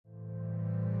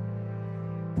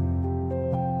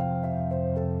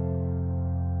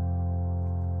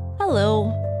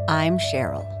I'm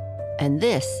Cheryl, and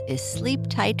this is Sleep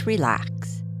Tight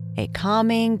Relax, a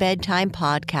calming bedtime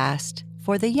podcast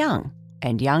for the young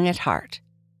and young at heart.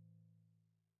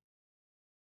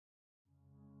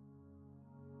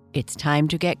 It's time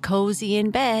to get cozy in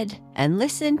bed and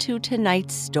listen to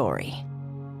tonight's story.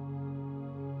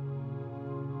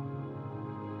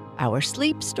 Our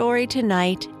sleep story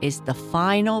tonight is the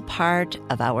final part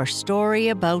of our story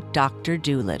about Dr.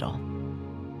 Dolittle.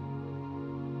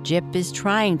 Jip is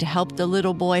trying to help the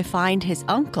little boy find his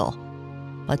uncle,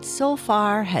 but so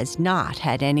far has not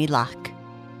had any luck.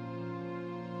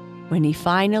 When he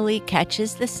finally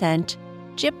catches the scent,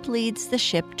 Jip leads the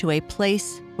ship to a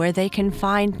place where they can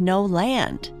find no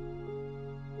land.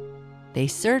 They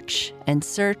search and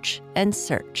search and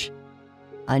search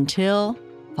until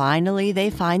finally they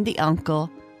find the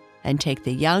uncle and take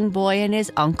the young boy and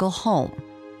his uncle home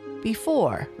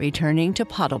before returning to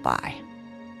Puddleby.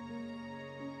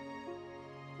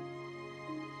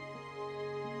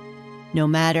 No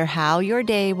matter how your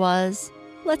day was,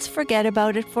 let's forget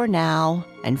about it for now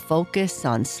and focus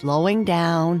on slowing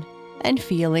down and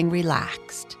feeling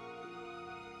relaxed.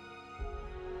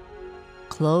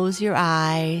 Close your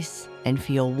eyes and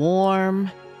feel warm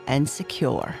and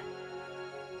secure.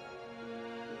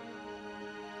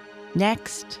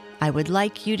 Next, I would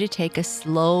like you to take a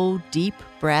slow, deep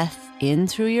breath in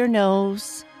through your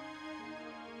nose.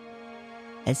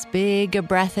 As big a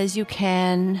breath as you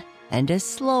can and as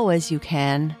slow as you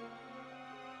can.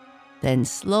 Then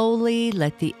slowly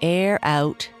let the air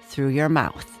out through your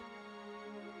mouth.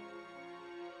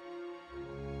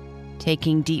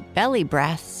 Taking deep belly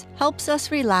breaths helps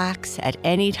us relax at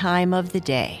any time of the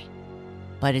day,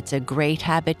 but it's a great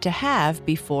habit to have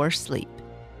before sleep.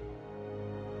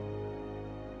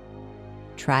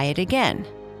 Try it again.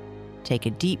 Take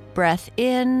a deep breath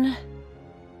in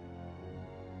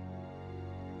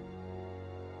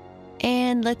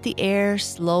and let the air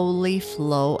slowly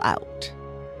flow out.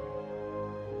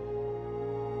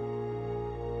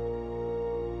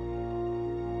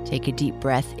 Take a deep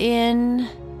breath in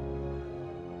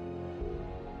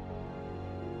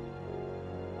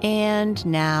and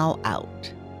now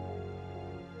out.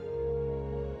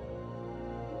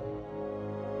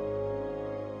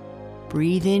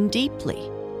 Breathe in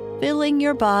deeply, filling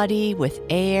your body with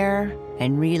air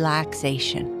and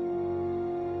relaxation.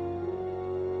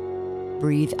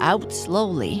 Breathe out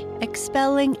slowly,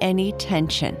 expelling any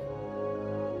tension.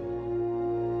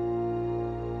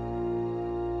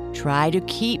 Try to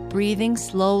keep breathing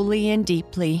slowly and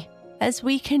deeply as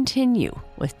we continue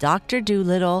with Dr.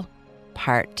 Dolittle,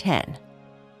 Part 10.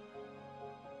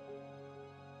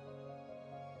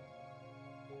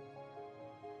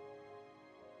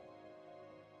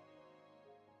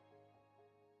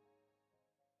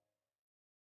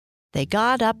 They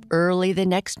got up early the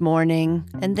next morning,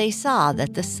 and they saw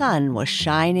that the sun was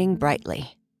shining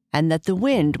brightly, and that the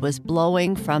wind was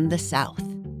blowing from the south.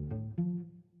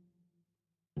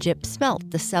 Jip smelt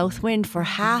the south wind for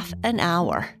half an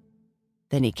hour.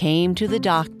 Then he came to the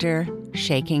doctor,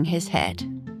 shaking his head.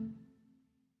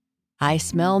 "I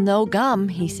smell no gum,"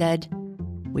 he said.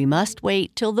 "We must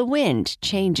wait till the wind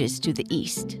changes to the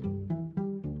east."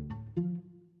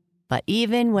 But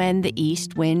even when the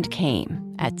east wind came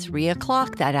at 3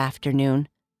 o'clock that afternoon,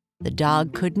 the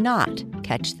dog could not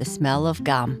catch the smell of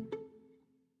gum.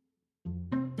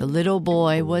 The little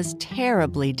boy was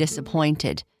terribly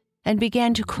disappointed and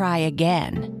began to cry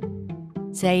again,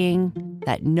 saying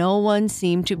that no one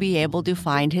seemed to be able to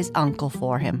find his uncle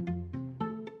for him.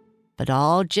 But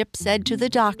all Jip said to the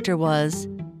doctor was,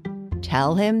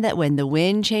 "Tell him that when the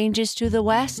wind changes to the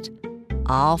west,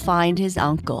 I'll find his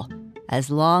uncle, as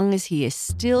long as he is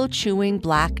still chewing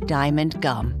black diamond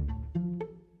gum."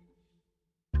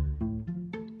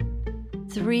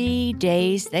 3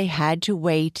 days they had to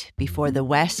wait before the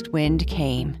west wind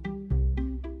came.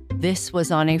 This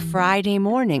was on a Friday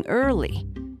morning early,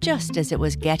 just as it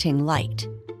was getting light.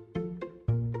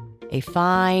 A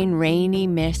fine rainy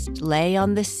mist lay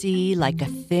on the sea like a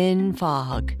thin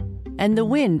fog, and the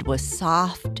wind was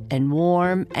soft and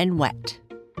warm and wet.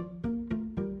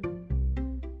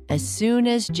 As soon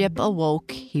as Jip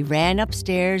awoke, he ran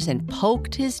upstairs and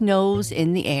poked his nose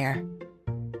in the air.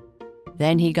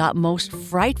 Then he got most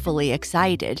frightfully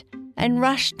excited and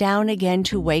rushed down again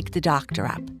to wake the doctor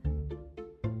up.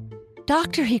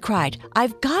 "Doctor," he cried,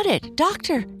 "I've got it!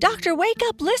 Doctor, wake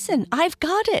up, listen, I've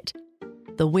got it!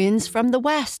 The wind's from the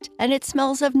west, and it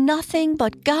smells of nothing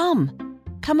but gum.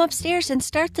 Come upstairs and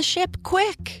start the ship,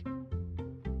 quick!"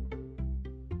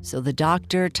 So the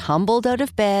doctor tumbled out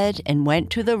of bed and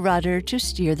went to the rudder to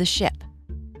steer the ship.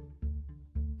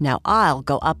 "Now I'll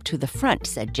go up to the front,"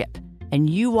 said Jip, "and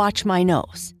you watch my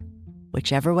nose.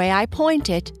 Whichever way I point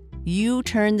it, you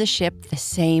turn the ship the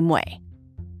same way.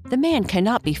 The man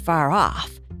cannot be far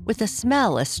off, with a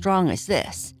smell as strong as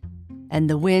this. And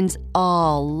the wind's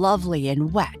all lovely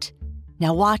and wet.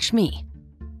 Now watch me."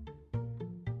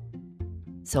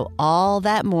 So all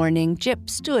that morning, Jip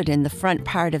stood in the front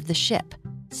part of the ship,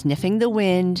 sniffing the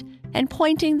wind and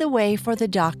pointing the way for the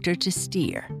doctor to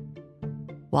steer,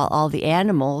 while all the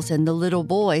animals and the little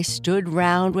boy stood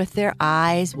round with their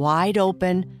eyes wide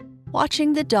open,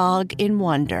 watching the dog in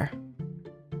wonder.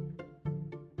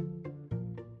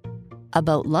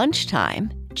 About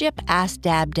lunchtime, Jip asked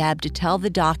Dab-Dab to tell the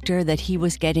doctor that he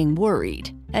was getting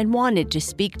worried and wanted to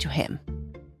speak to him.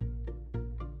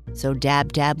 So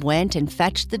Dab-Dab went and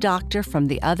fetched the doctor from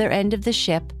the other end of the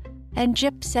ship, and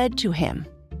Jip said to him,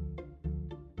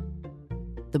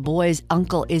 "The boy's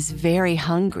uncle is very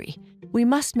hungry. We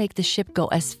must make the ship go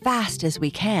as fast as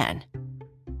we can."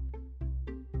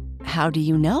 "How do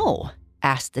you know?"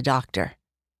 asked the doctor.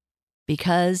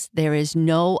 "Because there is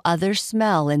no other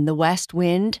smell in the west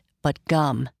wind but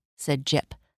gum," said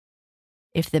Jip.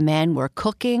 "If the man were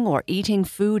cooking or eating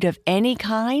food of any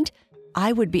kind,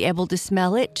 I would be able to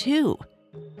smell it too.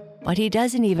 But he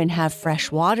doesn't even have fresh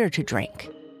water to drink.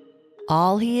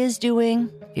 All he is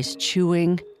doing is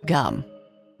chewing gum.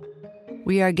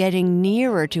 We are getting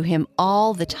nearer to him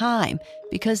all the time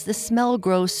because the smell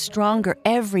grows stronger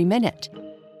every minute.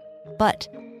 But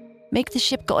make the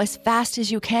ship go as fast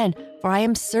as you can, for I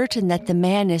am certain that the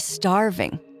man is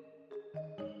starving."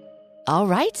 "All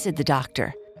right," said the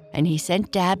doctor, and he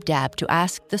sent Dab-Dab to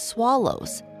ask the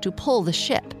swallows to pull the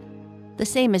ship, the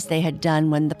same as they had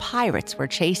done when the pirates were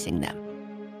chasing them.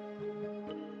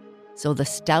 So the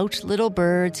stout little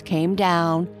birds came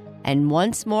down and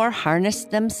once more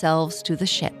harnessed themselves to the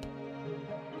ship.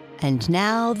 And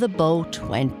now the boat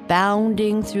went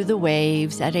bounding through the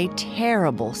waves at a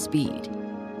terrible speed.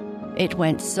 It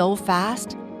went so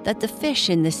fast that the fish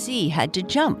in the sea had to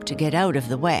jump to get out of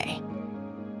the way.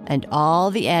 And all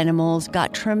the animals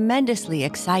got tremendously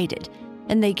excited,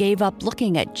 and they gave up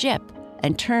looking at Jip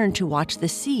and turned to watch the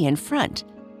sea in front,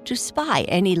 to spy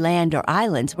any land or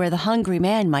islands where the hungry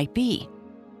man might be.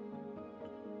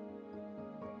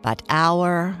 But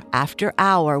hour after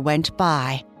hour went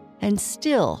by, and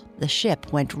still the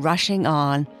ship went rushing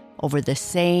on over the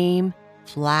same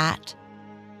flat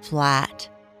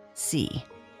sea.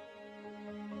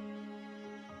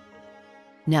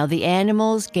 Now the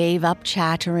animals gave up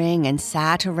chattering and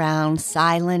sat around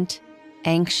silent,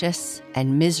 anxious,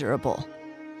 and miserable.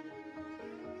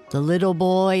 The little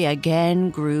boy again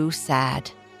grew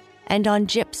sad, and on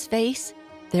Jip's face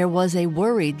there was a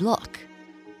worried look.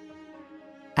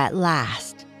 At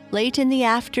last, late in the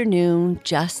afternoon,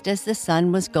 just as the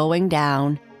sun was going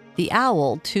down, the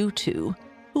owl Tutu,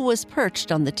 who was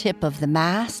perched on the tip of the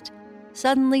mast,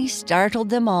 suddenly startled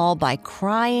them all by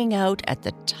crying out at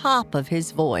the top of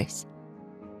his voice,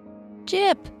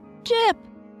 "Jip, Jip,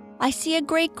 I see a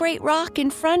great rock in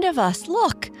front of us.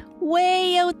 Look,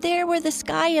 way out there where the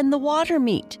sky and the water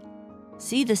meet.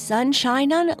 See the sun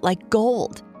shine on it like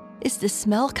gold. Is the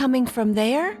smell coming from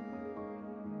there?"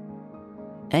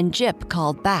 And Jip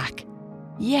called back,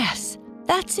 "Yes,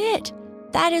 that's it.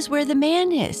 That is where the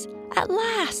man is. At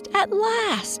last, at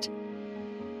last."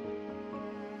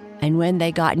 And when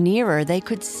they got nearer, they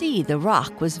could see the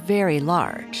rock was very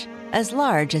large as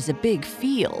a big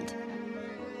field.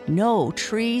 No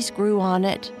trees grew on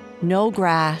it, no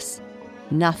grass,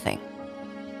 nothing.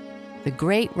 The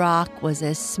great rock was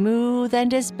as smooth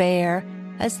and as bare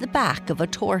as the back of a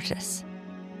tortoise.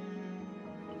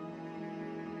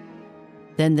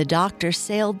 Then the doctor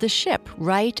sailed the ship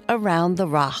right around the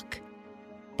rock,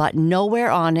 but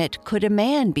nowhere on it could a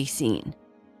man be seen.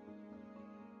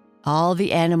 All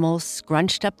the animals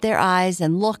scrunched up their eyes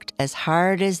and looked as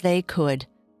hard as they could,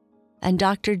 and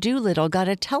Dr. Dolittle got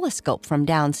a telescope from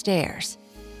downstairs.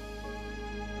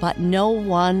 But no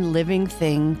one living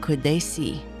thing could they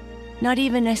see, not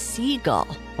even a seagull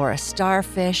or a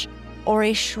starfish or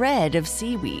a shred of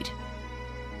seaweed.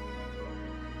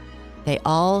 They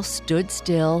all stood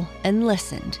still and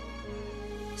listened,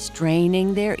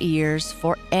 straining their ears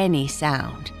for any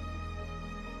sound.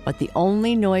 But the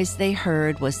only noise they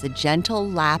heard was the gentle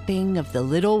lapping of the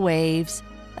little waves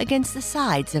against the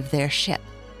sides of their ship.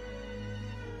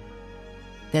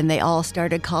 Then they all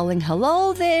started calling,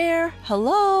 "Hello there,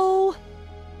 hello,"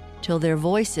 till their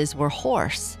voices were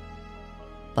hoarse,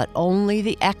 but only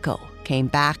the echo came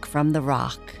back from the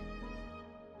rock.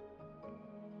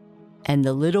 And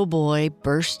the little boy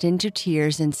burst into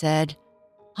tears and said,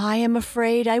 "I am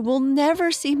afraid I will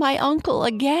never see my uncle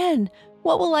again.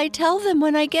 What will I tell them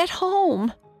when I get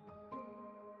home?"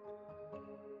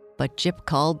 But Jip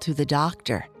called to the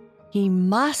doctor. He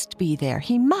must be there.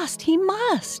 He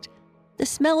must. The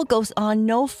smell goes on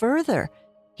no further.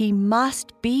 He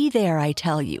must be there, I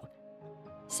tell you.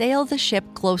 Sail the ship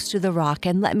close to the rock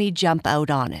and let me jump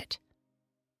out on it.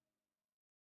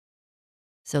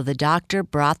 So the doctor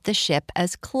brought the ship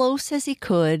as close as he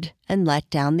could and let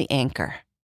down the anchor.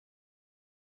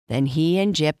 Then he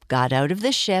and Jip got out of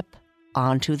the ship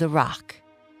onto the rock.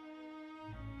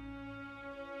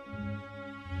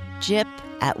 Jip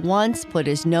at once put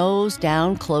his nose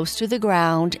down close to the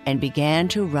ground and began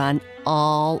to run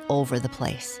all over the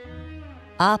place.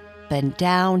 Up and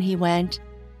down he went,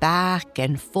 back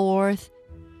and forth,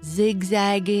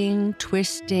 zigzagging,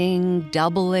 twisting,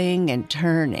 doubling, and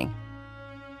turning.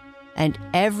 And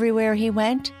everywhere he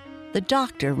went, the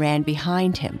doctor ran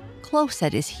behind him, close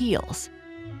at his heels,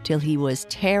 till he was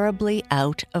terribly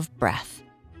out of breath.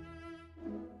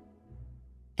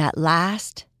 At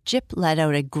last, Jip let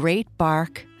out a great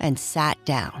bark and sat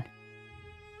down.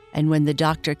 And when the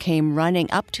doctor came running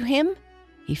up to him,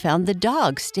 he found the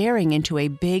dog staring into a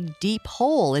big, deep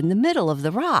hole in the middle of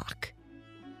the rock.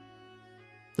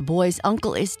 "The boy's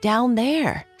uncle is down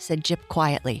there," said Jip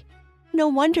quietly. "No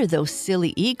wonder those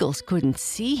silly eagles couldn't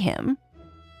see him.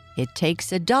 It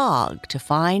takes a dog to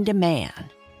find a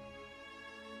man."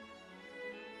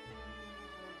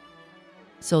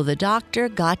 So the doctor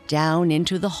got down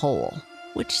into the hole,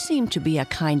 which seemed to be a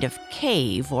kind of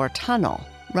cave or tunnel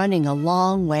running a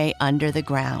long way under the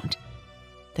ground.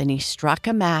 Then he struck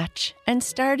a match and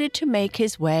started to make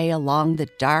his way along the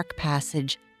dark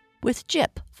passage with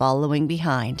Jip following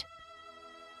behind.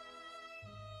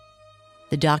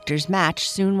 The doctor's match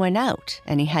soon went out,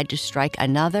 and he had to strike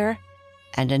another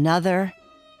and another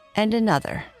and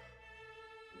another.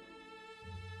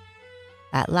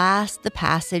 At last, the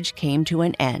passage came to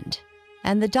an end,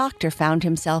 and the doctor found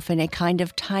himself in a kind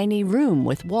of tiny room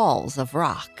with walls of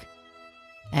rock.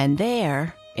 And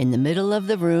there, in the middle of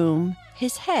the room,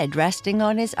 his head resting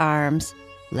on his arms,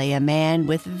 lay a man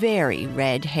with very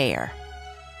red hair,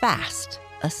 fast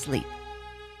asleep.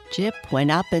 Jip went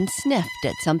up and sniffed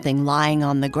at something lying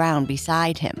on the ground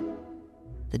beside him.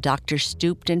 The doctor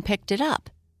stooped and picked it up.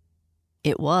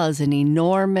 It was an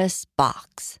enormous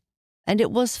box, and it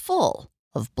was full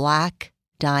of black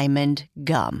diamond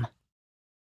gum.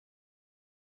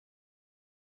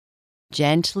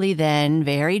 Gently then,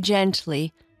 very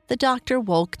gently, the doctor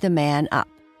woke the man up.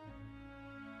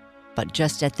 But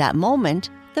just at that moment,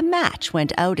 the match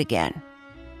went out again,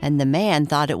 and the man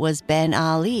thought it was Ben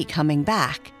Ali coming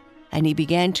back, and he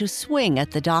began to swing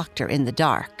at the doctor in the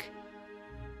dark.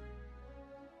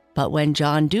 But when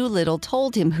John Dolittle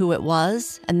told him who it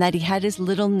was and that he had his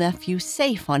little nephew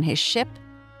safe on his ship,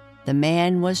 the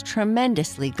man was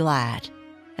tremendously glad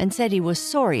and said he was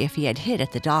sorry if he had hit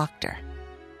at the doctor.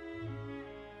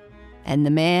 And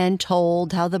the man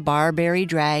told how the Barbary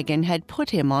dragon had put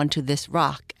him onto this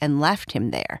rock and left him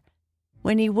there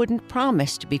when he wouldn't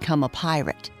promise to become a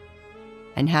pirate,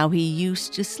 and how he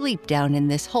used to sleep down in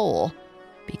this hole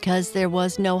because there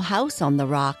was no house on the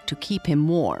rock to keep him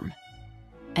warm.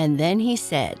 And then he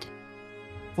said,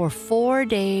 "For 4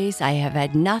 days I have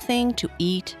had nothing to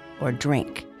eat or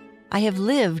drink. I have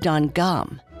lived on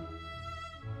gum."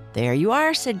 "There you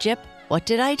are," said Jip. "What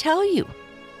did I tell you?"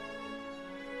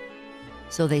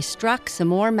 So they struck some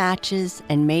more matches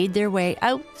and made their way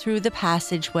out through the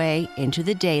passageway into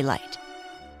the daylight,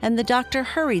 and the doctor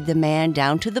hurried the man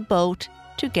down to the boat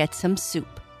to get some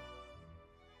soup.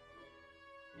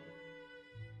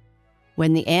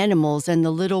 When the animals and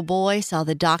the little boy saw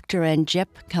the doctor and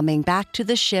Jip coming back to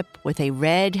the ship with a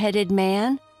red-headed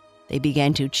man, they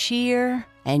began to cheer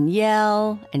and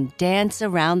yell and dance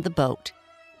around the boat.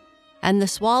 And the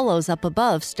swallows up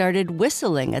above started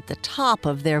whistling at the top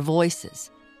of their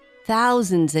voices,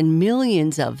 thousands and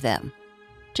millions of them,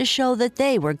 to show that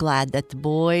they were glad that the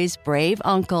boy's brave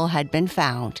uncle had been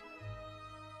found.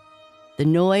 The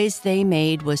noise they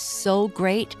made was so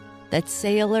great that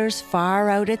sailors far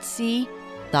out at sea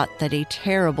thought that a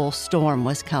terrible storm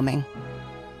was coming.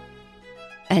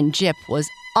 And Jip was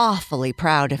awfully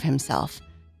proud of himself,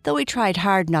 though he tried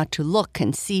hard not to look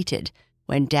conceited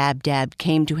when Dab-Dab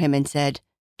came to him and said,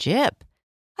 "Jip,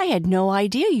 I had no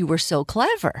idea you were so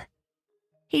clever."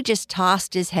 He just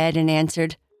tossed his head and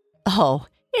answered, "Oh,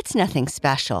 it's nothing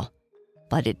special.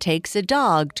 But it takes a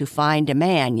dog to find a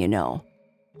man, you know.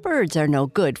 Birds are no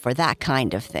good for that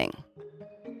kind of thing."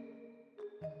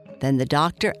 Then the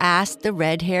doctor asked the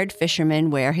red-haired fisherman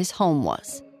where his home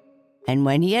was, and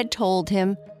when he had told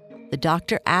him, the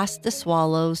doctor asked the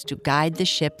swallows to guide the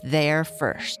ship there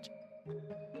first.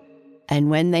 And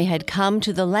when they had come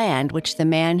to the land which the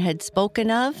man had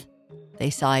spoken of, they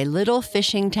saw a little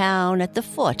fishing town at the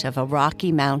foot of a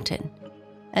rocky mountain,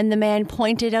 and the man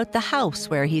pointed out the house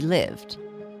where he lived.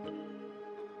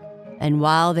 And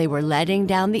while they were letting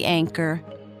down the anchor,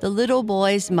 the little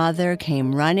boy's mother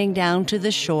came running down to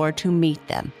the shore to meet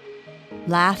them,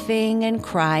 laughing and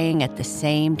crying at the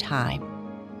same time.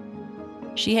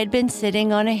 She had been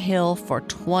sitting on a hill for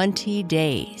 20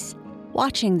 days,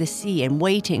 watching the sea and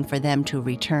waiting for them to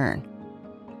return.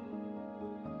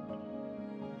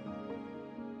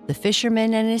 The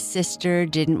fisherman and his sister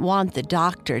didn't want the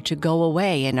doctor to go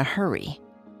away in a hurry.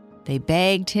 They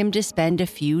begged him to spend a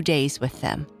few days with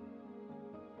them.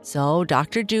 So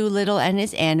Dr. Dolittle and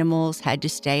his animals had to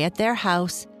stay at their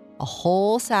house a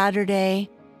whole Saturday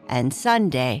and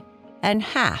Sunday and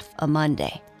half a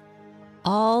Monday.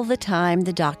 All the time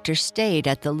the doctor stayed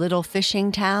at the little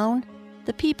fishing town,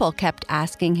 the people kept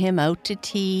asking him out to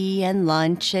tea and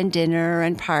lunch and dinner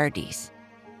and parties.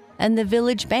 And the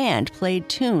village band played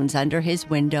tunes under his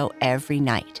window every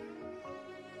night.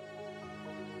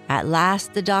 At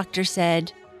last the doctor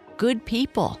said, "Good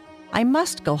people, I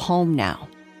must go home now.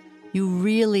 You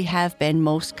really have been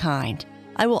most kind.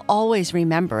 I will always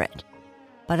remember it.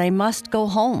 But I must go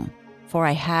home, for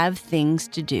I have things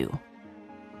to do."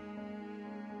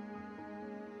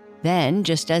 Then,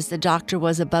 just as the doctor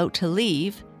was about to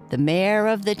leave, the mayor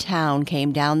of the town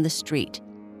came down the street,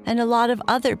 and a lot of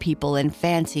other people in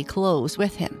fancy clothes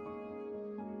with him.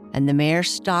 And the mayor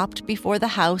stopped before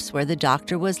the house where the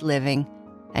doctor was living,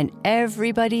 and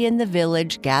everybody in the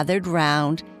village gathered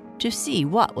round to see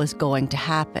what was going to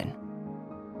happen.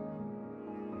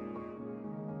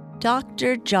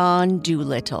 "Dr. John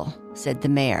Dolittle," said the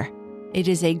mayor, "it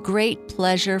is a great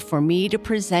pleasure for me to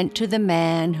present to the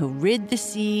man who rid the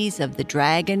seas of the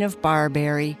dragon of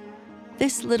Barbary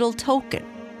this little token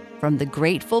from the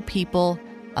grateful people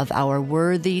of our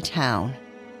worthy town."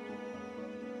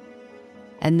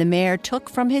 And the mayor took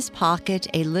from his pocket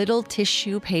a little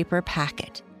tissue paper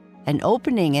packet, and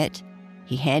opening it,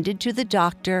 he handed to the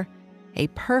doctor a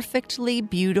perfectly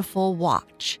beautiful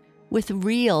watch with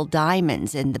real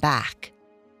diamonds in the back.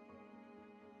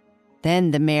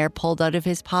 Then the mayor pulled out of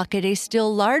his pocket a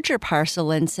still larger parcel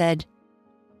and said,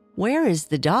 "Where is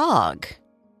the dog?"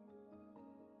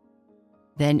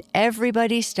 Then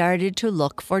everybody started to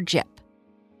look for Jip,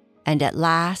 and at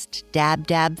last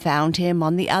Dab-Dab found him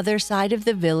on the other side of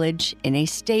the village in a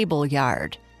stable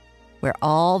yard, where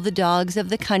all the dogs of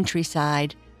the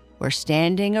countryside were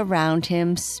standing around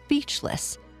him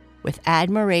speechless with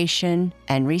admiration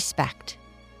and respect.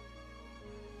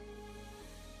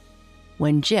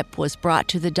 When Jip was brought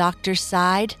to the doctor's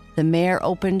side, the mayor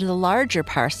opened the larger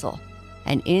parcel,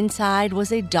 and inside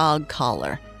was a dog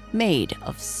collar made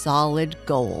of solid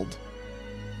gold.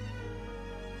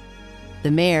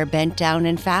 The mayor bent down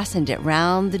and fastened it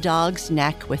round the dog's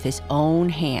neck with his own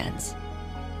hands.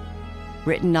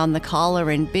 Written on the collar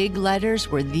in big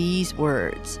letters were these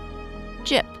words,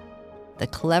 "Jip, the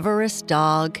cleverest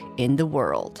dog in the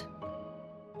world."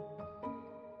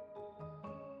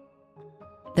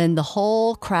 Then the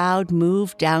whole crowd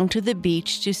moved down to the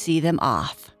beach to see them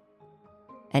off.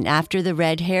 And after the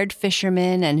red-haired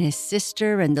fisherman and his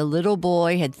sister and the little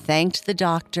boy had thanked the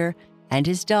doctor and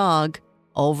his dog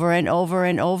over and over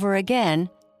and over again,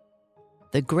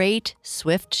 the great,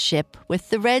 swift ship with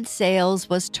the red sails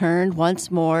was turned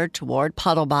once more toward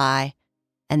Puddleby,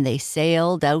 and they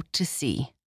sailed out to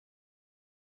sea.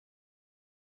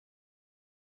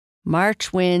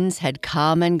 March winds had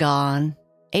come and gone.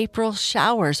 April's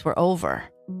showers were over.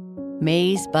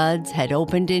 May's buds had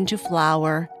opened into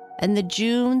flower, and the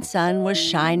June sun was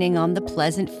shining on the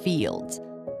pleasant fields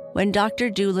when Dr.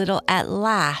 Dolittle at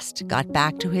last got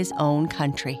back to his own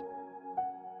country.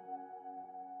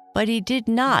 But he did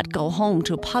not go home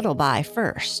to Puddleby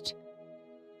first.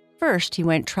 First, he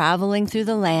went traveling through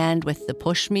the land with the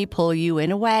push-me-pull-you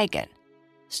in a wagon,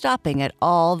 stopping at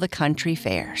all the country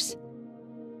fairs.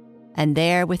 And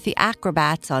there, with the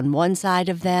acrobats on one side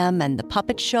of them and the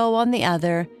puppet show on the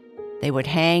other, they would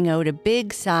hang out a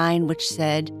big sign which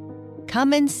said,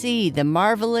 "Come and see the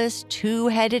marvelous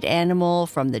two-headed animal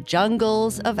from the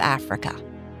jungles of Africa."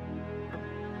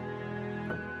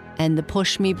 And the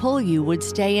push-me-pull-you would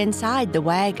stay inside the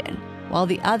wagon, while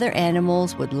the other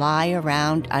animals would lie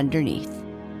around underneath.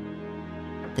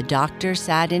 The doctor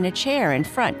sat in a chair in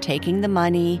front taking the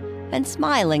money and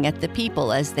smiling at the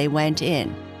people as they went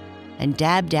in, and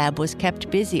Dab-Dab was kept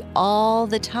busy all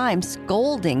the time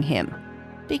scolding him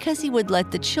because he would let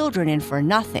the children in for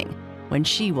nothing when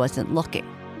she wasn't looking.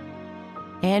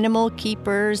 Animal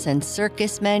keepers and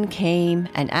circus men came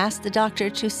and asked the doctor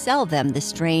to sell them the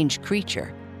strange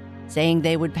creature, saying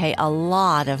they would pay a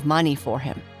lot of money for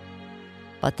him.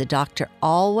 But the doctor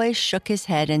always shook his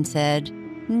head and said,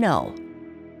 "No,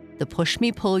 the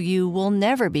push-me-pull-you will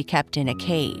never be kept in a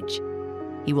cage.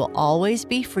 He will always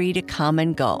be free to come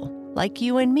and go, like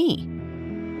you and me."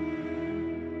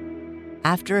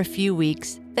 After a few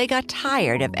weeks, they got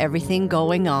tired of everything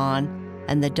going on,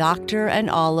 and the doctor and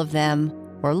all of them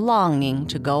were longing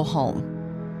to go home.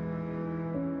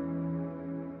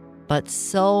 But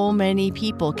so many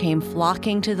people came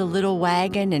flocking to the little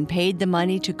wagon and paid the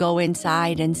money to go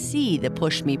inside and see the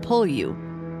push-me-pull-you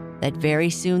that very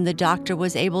soon the doctor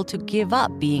was able to give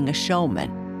up being a showman.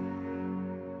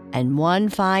 And one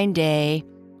fine day,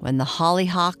 when the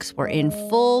hollyhocks were in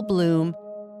full bloom,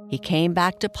 he came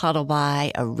back to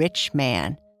Puddleby, a rich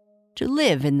man, to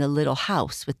live in the little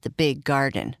house with the big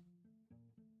garden.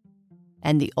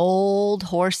 And the old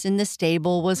horse in the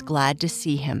stable was glad to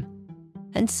see him,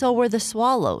 and so were the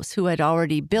swallows who had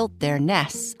already built their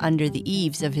nests under the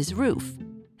eaves of his roof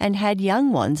and had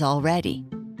young ones already.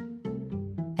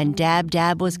 And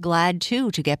Dab-Dab was glad,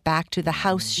 too, to get back to the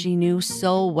house she knew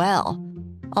so well,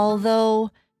 although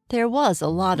there was a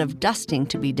lot of dusting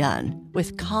to be done,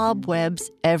 with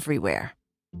cobwebs everywhere.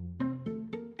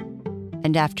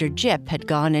 And after Jip had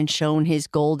gone and shown his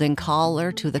golden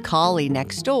collar to the collie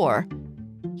next door,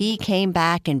 he came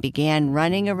back and began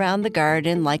running around the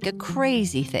garden like a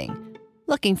crazy thing,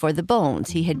 looking for the bones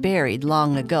he had buried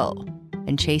long ago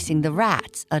and chasing the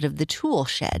rats out of the tool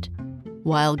shed,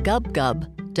 while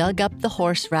Gub-Gub dug up the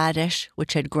horseradish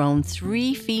which had grown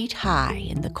 3 feet high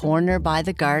in the corner by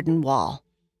the garden wall.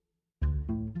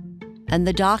 And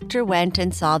the doctor went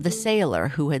and saw the sailor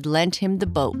who had lent him the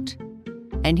boat,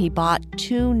 and he bought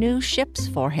 2 new ships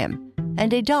for him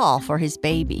and a doll for his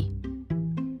baby.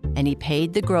 And he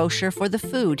paid the grocer for the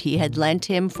food he had lent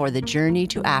him for the journey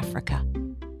to Africa.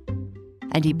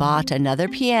 And he bought another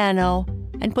piano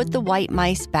and put the white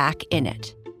mice back in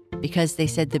it, because they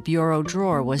said the bureau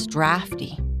drawer was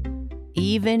drafty.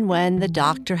 Even when the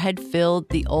doctor had filled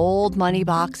the old money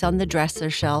box on the dresser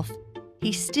shelf,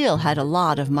 he still had a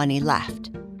lot of money left,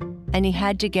 and he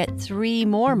had to get 3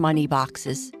 more money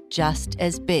boxes just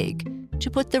as big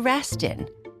to put the rest in.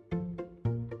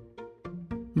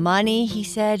 Money, he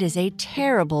said, is a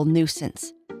terrible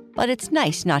nuisance, but it's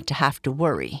nice not to have to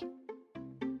worry.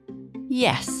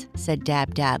 "Yes," said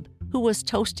Dab-Dab, who was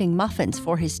toasting muffins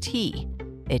for his tea.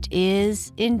 "It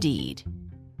is indeed."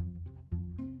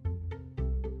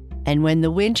 And when the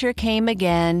winter came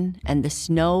again and the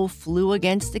snow flew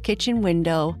against the kitchen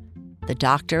window, the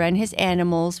doctor and his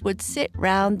animals would sit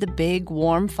round the big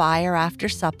warm fire after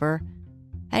supper,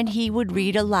 and he would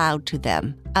read aloud to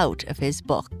them out of his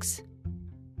books.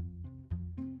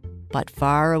 But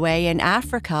far away in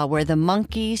Africa, where the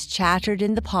monkeys chattered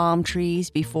in the palm trees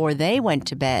before they went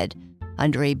to bed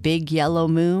under a big yellow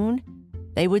moon,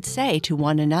 they would say to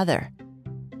one another,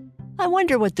 "I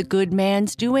wonder what the good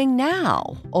man's doing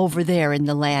now over there in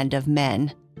the land of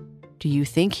men. Do you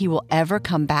think he will ever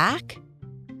come back?"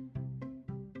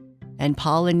 And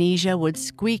Polynesia would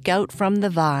squeak out from the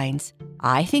vines,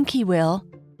 "I think he will.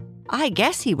 I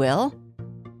guess he will.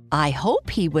 I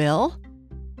hope he will."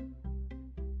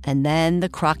 And then the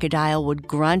crocodile would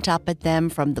grunt up at them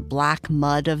from the black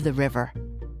mud of the river,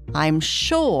 "I'm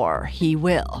sure he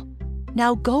will.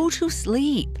 Now go to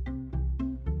sleep."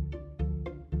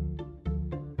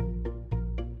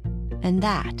 And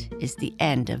that is the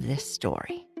end of this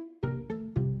story.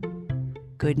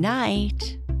 Good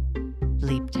night.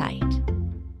 Sleep tight.